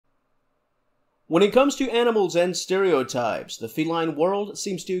When it comes to animals and stereotypes, the feline world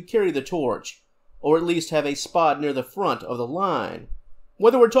seems to carry the torch, or at least have a spot near the front of the line.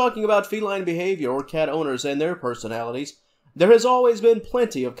 Whether we're talking about feline behavior or cat owners and their personalities, there has always been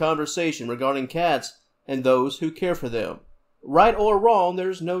plenty of conversation regarding cats and those who care for them. Right or wrong,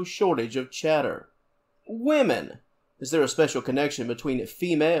 there's no shortage of chatter. Women. Is there a special connection between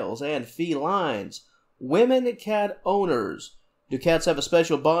females and felines? Women cat owners. Do cats have a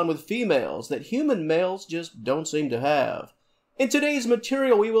special bond with females that human males just don't seem to have? In today's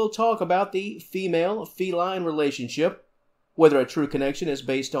material, we will talk about the female-feline relationship, whether a true connection is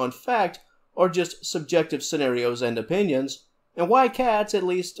based on fact or just subjective scenarios and opinions, and why cats, at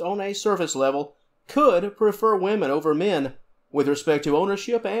least on a surface level, could prefer women over men with respect to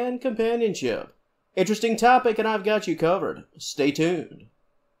ownership and companionship. Interesting topic, and I've got you covered. Stay tuned.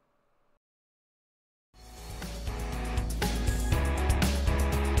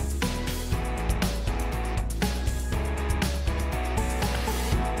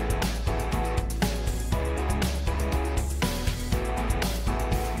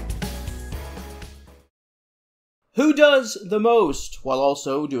 Who does the most while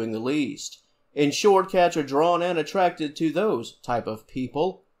also doing the least? In short, cats are drawn and attracted to those type of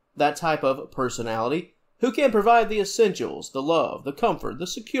people, that type of personality, who can provide the essentials, the love, the comfort, the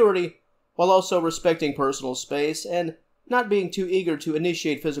security, while also respecting personal space and not being too eager to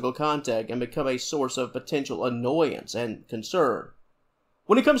initiate physical contact and become a source of potential annoyance and concern.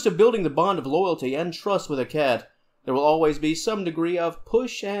 When it comes to building the bond of loyalty and trust with a cat, there will always be some degree of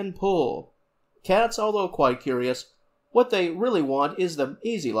push and pull. Cats, although quite curious, what they really want is the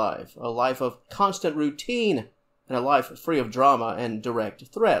easy life, a life of constant routine, and a life free of drama and direct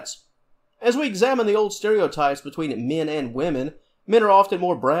threats. As we examine the old stereotypes between men and women, men are often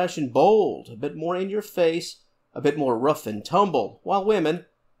more brash and bold, a bit more in your face, a bit more rough and tumble, while women,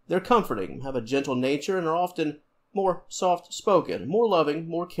 they're comforting, have a gentle nature, and are often more soft-spoken, more loving,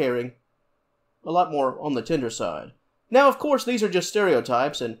 more caring, a lot more on the tender side. Now, of course, these are just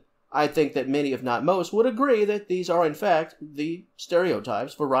stereotypes, and I think that many, if not most, would agree that these are in fact the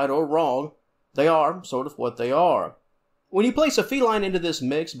stereotypes, for right or wrong. They are sort of what they are. When you place a feline into this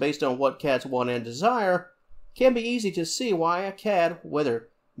mix based on what cats want and desire, it can be easy to see why a cat, whether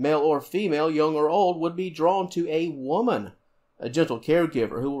male or female, young or old, would be drawn to a woman. A gentle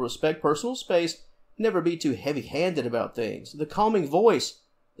caregiver who will respect personal space, never be too heavy-handed about things. The calming voice,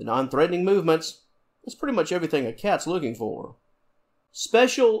 the non-threatening movements, that's pretty much everything a cat's looking for.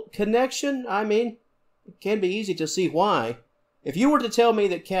 Special connection? It can be easy to see why. If you were to tell me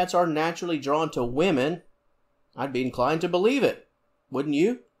that cats are naturally drawn to women, I'd be inclined to believe it. Wouldn't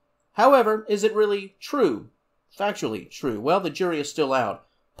you? However, is it really true? Factually true? Well, the jury is still out.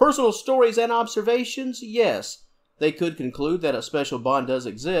 Personal stories and observations? Yes. They could conclude that a special bond does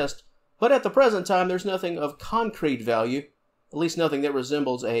exist, but at the present time there's nothing of concrete value, at least nothing that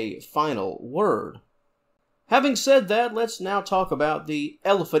resembles a final word. Having said that, let's now talk about the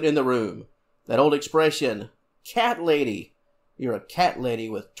elephant in the room. That old expression, cat lady. You're a cat lady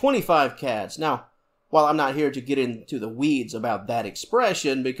with 25 cats. Now, while I'm not here to get into the weeds about that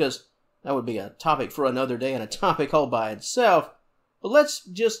expression, because that would be a topic for another day and a topic all by itself, but let's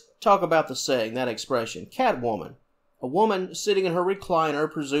just talk about the saying, that expression, cat woman. A woman sitting in her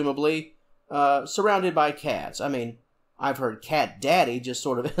recliner, presumably, surrounded by cats. I've heard cat daddy just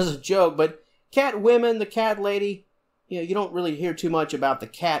sort of as a joke, but cat women, the cat lady, you don't really hear too much about the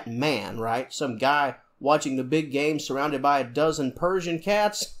cat man, right? Some guy watching the big game surrounded by a dozen Persian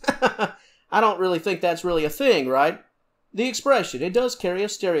cats? I don't really think that's really a thing, right? The expression, it does carry a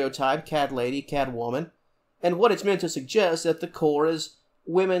stereotype, cat lady, cat woman, and what it's meant to suggest at the core is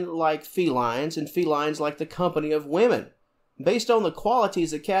women like felines and felines like the company of women. Based on the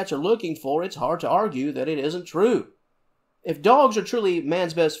qualities that cats are looking for, it's hard to argue that it isn't true. If dogs are truly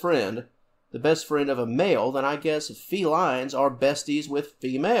man's best friend, the best friend of a male, then I guess felines are besties with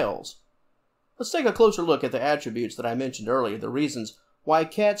females. Let's take a closer look at the attributes that I mentioned earlier, the reasons why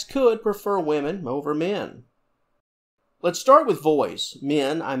cats could prefer women over men. Let's start with voice.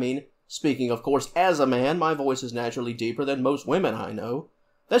 Men, speaking of course as a man, my voice is naturally deeper than most women I know.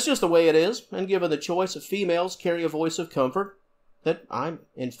 That's just the way it is, and given the choice, females carry a voice of comfort that I,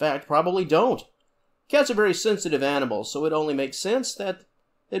 in fact, probably don't. Cats are very sensitive animals, so it only makes sense that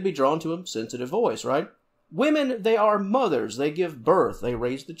they'd be drawn to a sensitive voice, right? Women, they are mothers. They give birth. They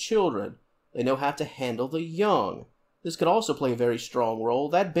raise the children. They know how to handle the young. This could also play a very strong role.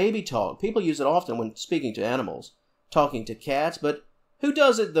 That baby talk. People use it often when speaking to animals, talking to cats, but who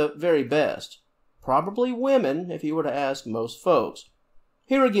does it the very best? Probably women, if you were to ask most folks.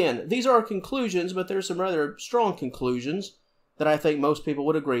 Here again, these are conclusions, but there's some rather strong conclusions that I think most people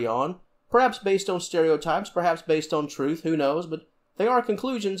would agree on. Perhaps based on stereotypes, perhaps based on truth, who knows, but they are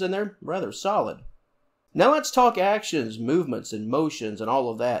conclusions and they're rather solid. Now let's talk actions, movements, and motions and all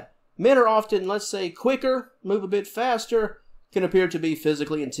of that. Men are often, let's say, quicker, move a bit faster, can appear to be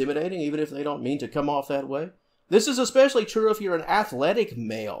physically intimidating even if they don't mean to come off that way. This is especially true if you're an athletic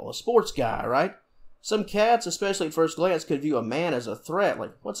male, a sports guy, right? Some cats, especially at first glance, could view a man as a threat.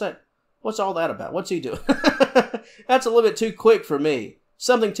 Like, what's that? What's all that about? What's he doing? That's a little bit too quick for me.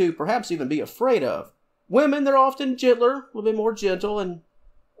 Something to perhaps even be afraid of. Women, they're often gentler, a little bit more gentle, and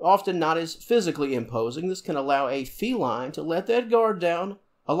often not as physically imposing. This can allow a feline to let that guard down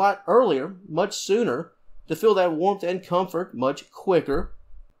a lot earlier, much sooner, to feel that warmth and comfort much quicker.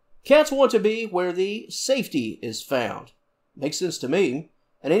 Cats want to be where the safety is found. Makes sense to me.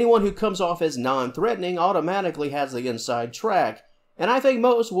 And anyone who comes off as non-threatening automatically has the inside track. And I think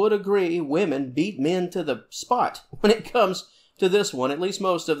most would agree women beat men to the spot when it comes to this one, at least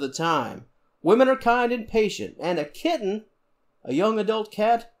most of the time. Women are kind and patient, and a kitten, a young adult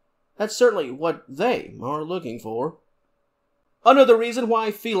cat, that's certainly what they are looking for. Another reason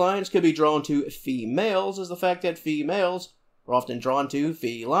why felines could be drawn to females is the fact that females are often drawn to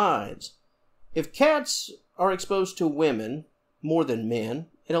felines. If cats are exposed to women more than men,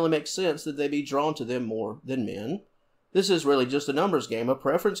 it only makes sense that they be drawn to them more than men. This is really just a numbers game, a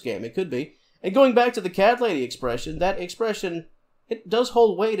preference game, it could be. And going back to the cat lady expression, that expression, it does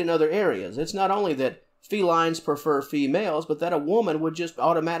hold weight in other areas. It's not only that felines prefer females, but that a woman would just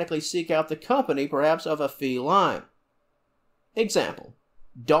automatically seek out the company, perhaps, of a feline. Example,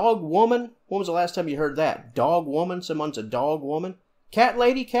 dog woman. When was the last time you heard that? Dog woman, someone's a dog woman. Cat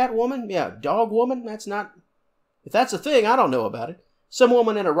lady, cat woman, yeah, dog woman, that's not... If that's a thing, I don't know about it. Some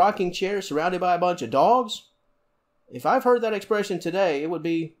woman in a rocking chair surrounded by a bunch of dogs? If I've heard that expression today, it would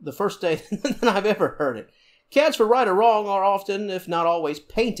be the first day that I've ever heard it. Cats, for right or wrong, are often, if not always,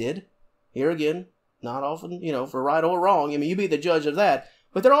 painted. Here again, not often, for right or wrong. I mean, you be the judge of that.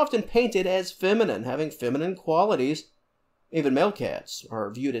 But they're often painted as feminine, having feminine qualities. Even male cats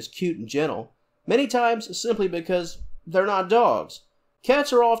are viewed as cute and gentle, many times simply because they're not dogs.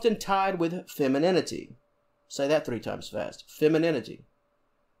 Cats are often tied with femininity. Say that 3 times fast. Femininity.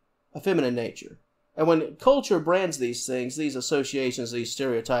 A feminine nature. And when culture brands these things, these associations, these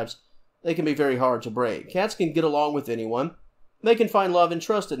stereotypes, they can be very hard to break. Cats can get along with anyone. They can find love and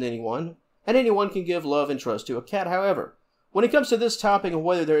trust in anyone. And anyone can give love and trust to a cat. However, when it comes to this topic of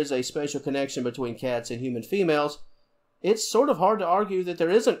whether there is a special connection between cats and human females, it's sort of hard to argue that there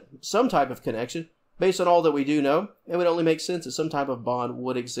isn't some type of connection. Based on all that we do know, it would only make sense that some type of bond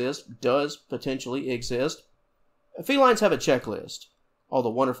would exist, does potentially exist. Felines have a checklist. All the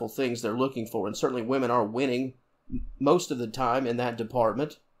wonderful things they're looking for, and certainly women are winning most of the time in that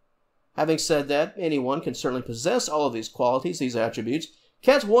department. Having said that, anyone can certainly possess all of these qualities, these attributes.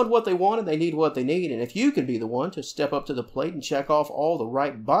 Cats want what they want and they need what they need, and if you can be the one to step up to the plate and check off all the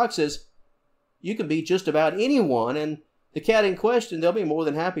right boxes, you can be just about anyone, and the cat in question, they'll be more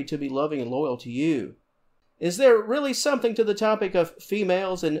than happy to be loving and loyal to you. Is there really something to the topic of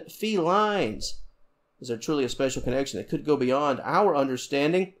females and felines? Is there truly a special connection that could go beyond our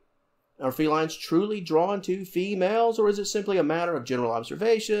understanding? Are felines truly drawn to females, or is it simply a matter of general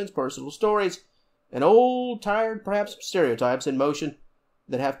observations, personal stories, and old, tired, perhaps stereotypes in motion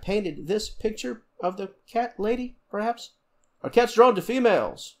that have painted this picture of the cat lady, perhaps? Are cats drawn to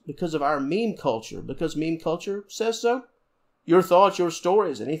females because of our meme culture, because meme culture says so? Your thoughts, your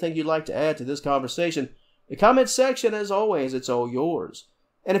stories, anything you'd like to add to this conversation, the comment section, as always, it's all yours.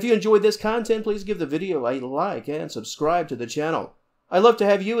 And if you enjoyed this content, please give the video a like and subscribe to the channel. I'd love to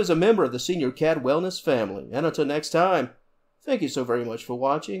have you as a member of the Senior Cat Wellness family. And until next time, thank you so very much for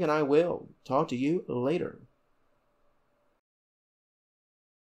watching, and I will talk to you later.